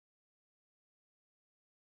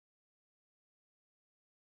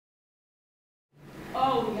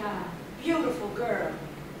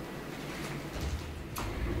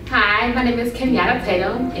Hi, my name is Kenyatta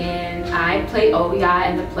Tatum, and I play Oya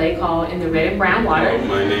in the play called In the Red and Brown Water. Hello,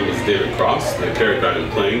 my name is David Cross. The character I'm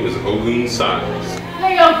playing is Ogun Size.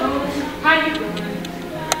 Hey, Ogun. How you doing?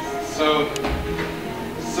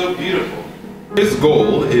 So beautiful. His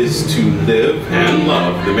goal is to live and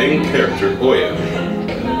love the main character, Oya.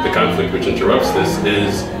 The conflict which interrupts this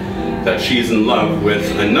is that she is in love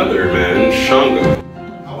with another man, Shango.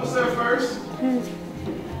 I was there first.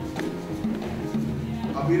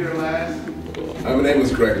 I'll be there last. My name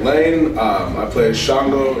is Greg Lane. I play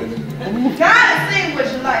Shango. Gotta see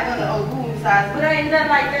what you like on the Ogun size, but ain't nothing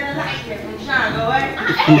like that like it from Shango,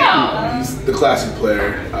 He's the classic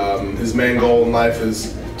player. His main goal in life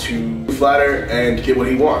is to flatter and get what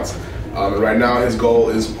he wants. And right now his goal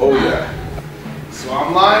is Oya. So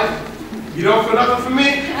I'm lying. You don't feel nothing for me?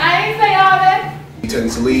 I ain't say all that. He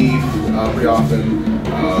tends to leave pretty often,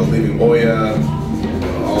 leaving Oya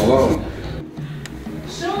all alone.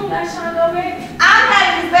 Shoot, that's Shango, baby. I'm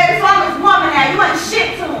having this baby, so I'm his woman now. You ain't shit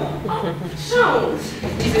to him. Shoot.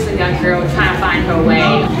 She's just a young girl trying to find her way.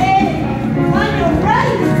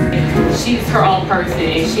 She's her own person,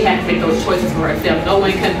 and she has to make those choices for herself. No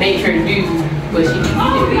one can make her do what she needs to do.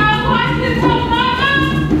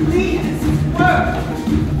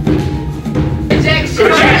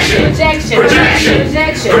 Projection.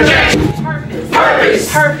 Purpose.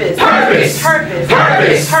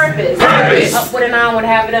 Up with an on would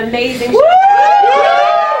have an amazing.